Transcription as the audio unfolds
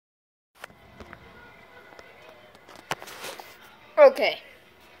Okay.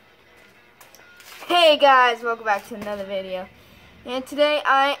 Hey guys, welcome back to another video. And today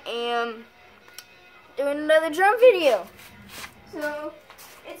I am doing another drum video. So,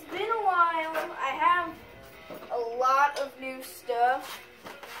 it's been a while. I have a lot of new stuff.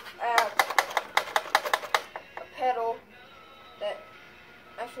 I have a pedal that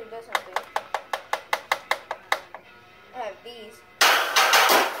actually does something. I have these.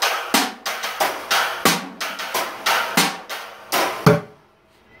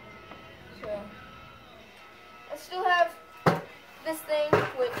 I still have this thing,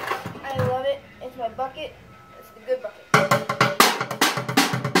 which I love it. It's my bucket. It's the good bucket.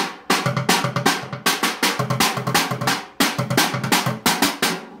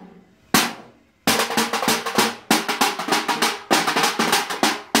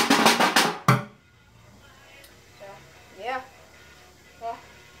 So, yeah.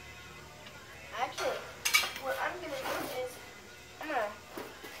 Actually, what I'm going to do is I'm going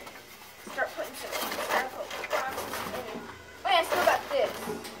to start putting some styrofoam boxes in. Oh yeah, I still got this.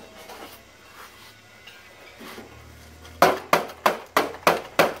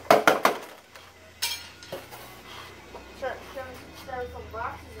 Start throwing some styrofoam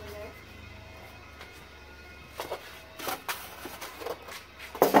boxes in there.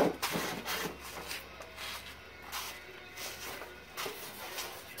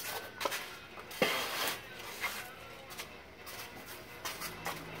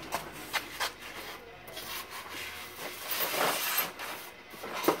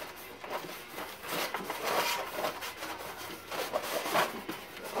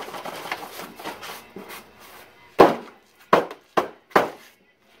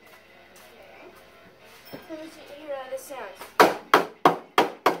 Let me hear how this sounds.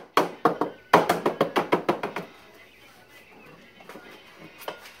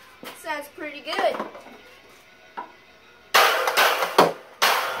 Sounds pretty good.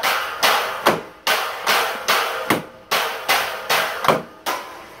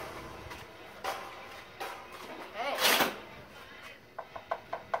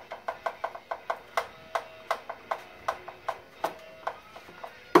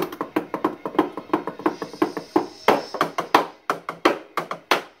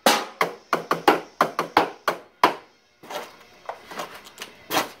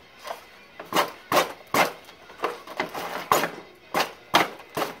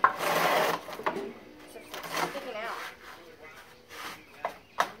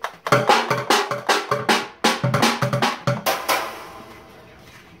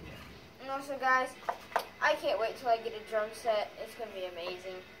 Also, guys, I can't wait till I get a drum set. It's going to be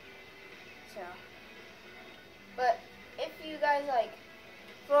amazing. So, but if you guys, like,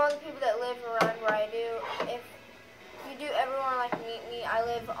 for all the people that live around where I do, if you do ever want to, like, meet me, I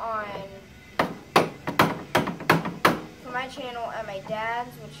live on, for my channel at my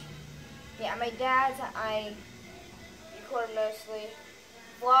dad's, which, yeah, at my dad's, I record mostly.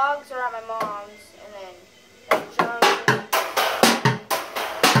 Vlogs are at my mom's, and then, like, drums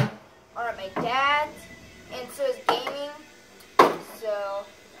are at my dad's, and so is gaming. So,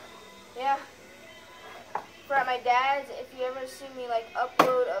 yeah. For at my dad's, if you ever see me like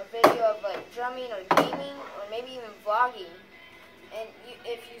upload a video of like drumming or gaming, or maybe even vlogging, and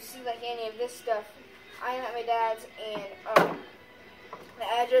if you see like any of this stuff, I am at my dad's, and the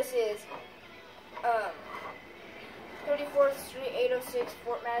address is 34th Street, 806,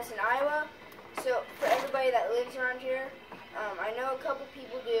 Fort Madison, Iowa. So for everybody that lives around here, I know a couple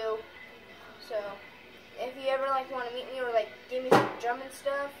people do. So, if you ever like want to meet me or like give me some drumming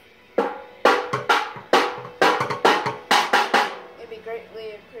stuff, it'd be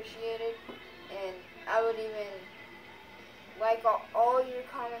greatly appreciated, and I would even like all your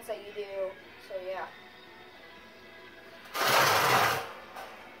comments that you do. So yeah.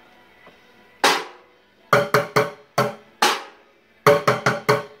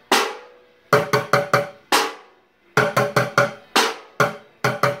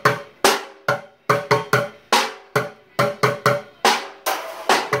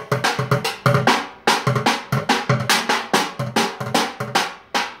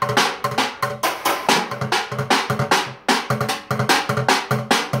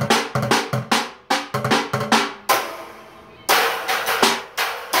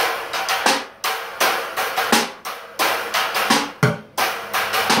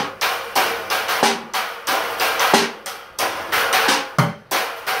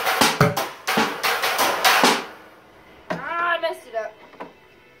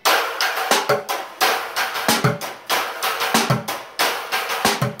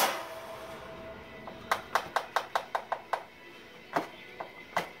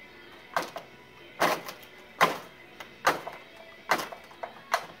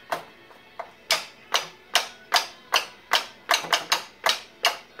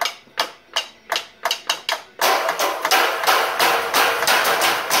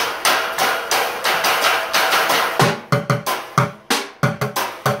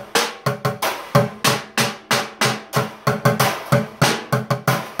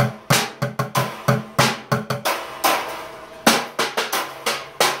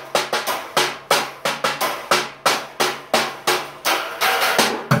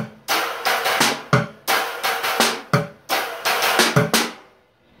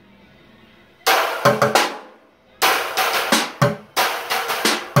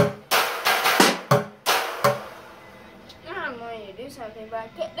 I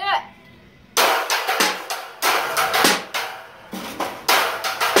can't do it.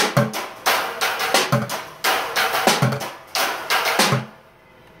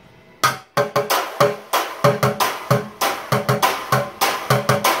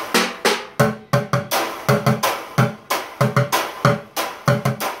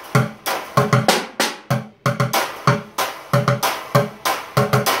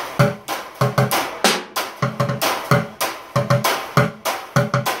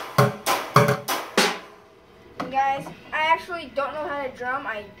 Guys, I actually don't know how to drum.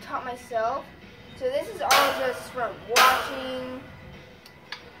 I taught myself. So this is all just from watching.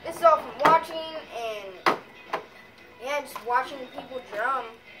 This is all from watching and yeah, just watching people drum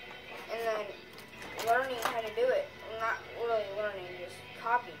and then learning how to do it. Not really learning, just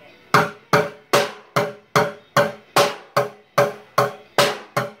copying it.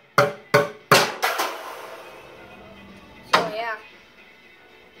 So yeah.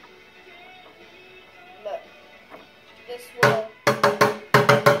 But this will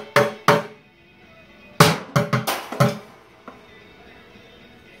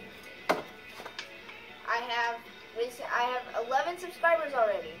I have 11 subscribers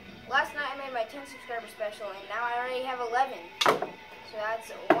already. Last night I made my 10 subscriber special and now I already have 11. So that's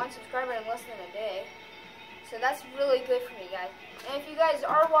 1 subscriber in less than a day. So that's really good for me, guys. And if you guys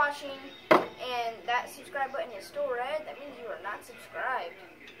are watching and that subscribe button is still red, that means you are not subscribed.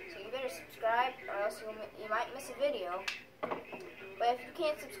 So you better subscribe or else you might miss a video. But if you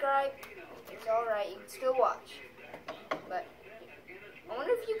can't subscribe, it's alright, you can still watch. But I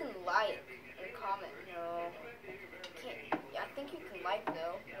wonder if you can like and comment. No, you can't. I think you can like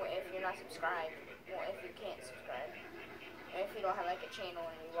though, if you're not subscribed. Well, if you can't subscribe. Or if you don't have like a channel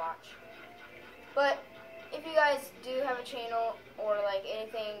and you watch. But if you guys do have a channel or like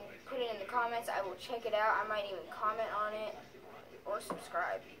anything, put it in the comments. I will check it out. I might even comment on it or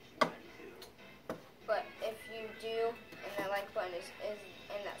subscribe. But if you do, and that like button is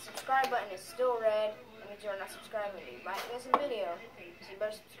and that subscribe button is still red, that means you're not subscribing. You might miss a video, so you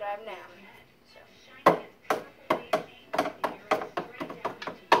better subscribe now.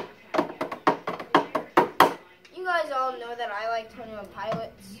 You guys all know that I like 21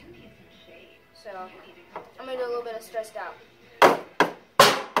 Pilots, so I'm gonna do a little bit of Stressed Out.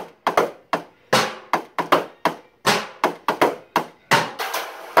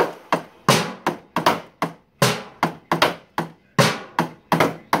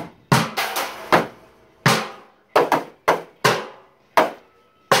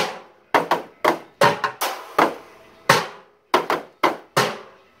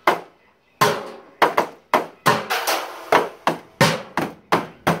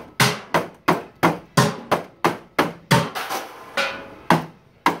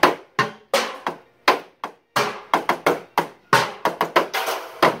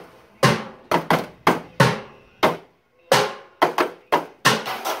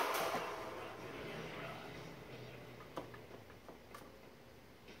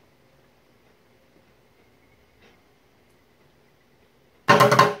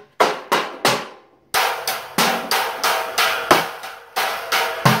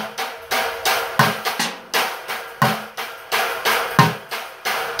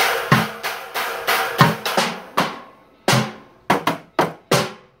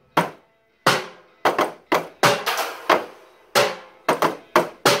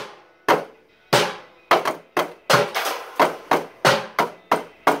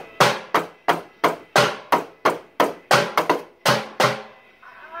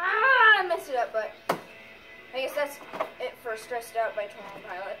 But I guess that's it for Stressed Out by 21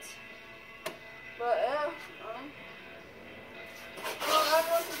 Pilots. But I don't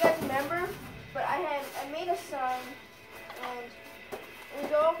know if you guys remember, but I made a sign and it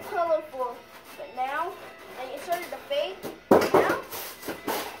was all colorful, but now it started to fade. Now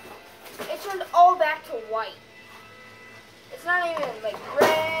it turned all back to white. It's not even like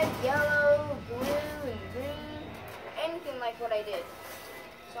red, yellow, blue, and green, or anything like what I did.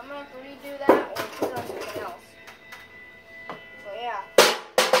 So I'm going to have to redo that or put it on something else. So yeah.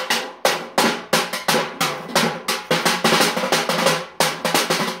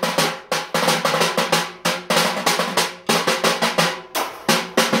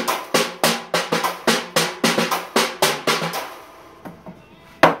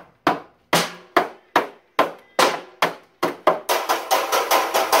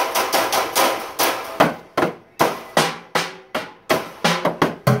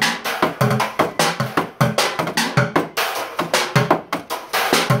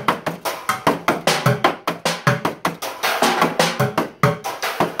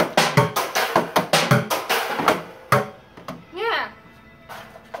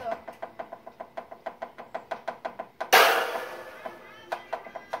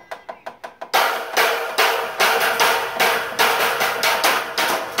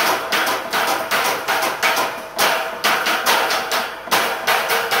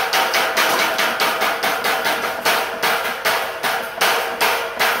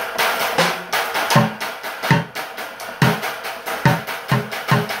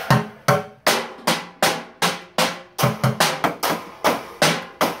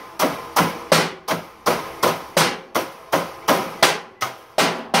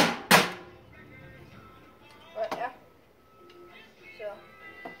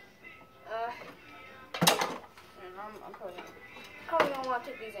 I'm probably gonna want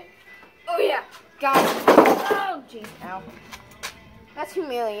to take these in. Oh yeah, got it. Oh jeez, ow. That's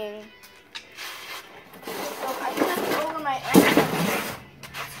humiliating. So I just have to over my own.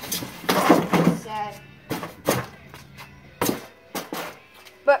 Sad.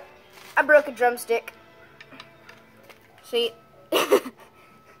 But I broke a drumstick. See?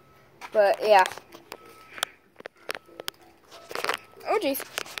 But yeah. Oh jeez.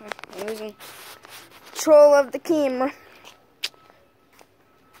 I'm losing control of the camera.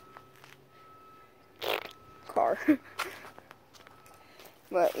 Car.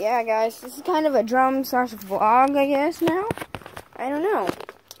 But yeah, guys, this is kind of a drum / vlog, I guess, now. I don't know.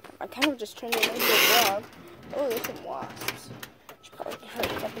 I kind of just turned it into a vlog. Oh, there's some wasps. Should probably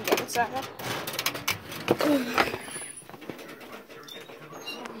hurry up and get inside.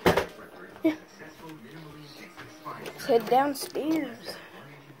 Yeah. Let's head downstairs.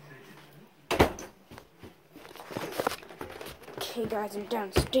 Okay, guys, I'm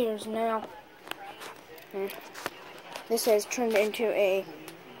downstairs now. This has turned into a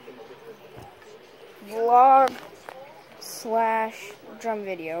vlog / drum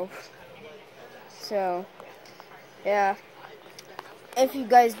video. So, yeah. If you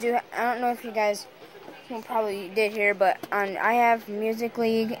guys do, I don't know if you guys probably did hear, but I have Music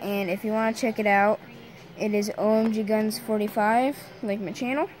League, and if you want to check it out, it is OMG Guns 45, like my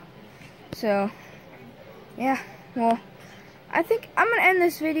channel. So, yeah. Well, I think I'm gonna end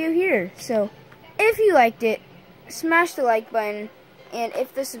this video here. So, if you liked it, smash the like button, and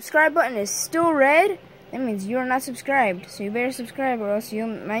if the subscribe button is still red, that means you are not subscribed. So you better subscribe, or else you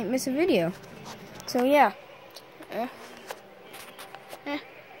might miss a video. So yeah.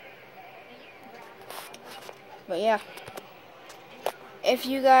 But yeah, if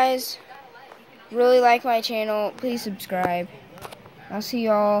you guys really like my channel, please subscribe. I'll see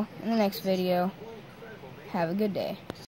y'all in the next video. Have a good day.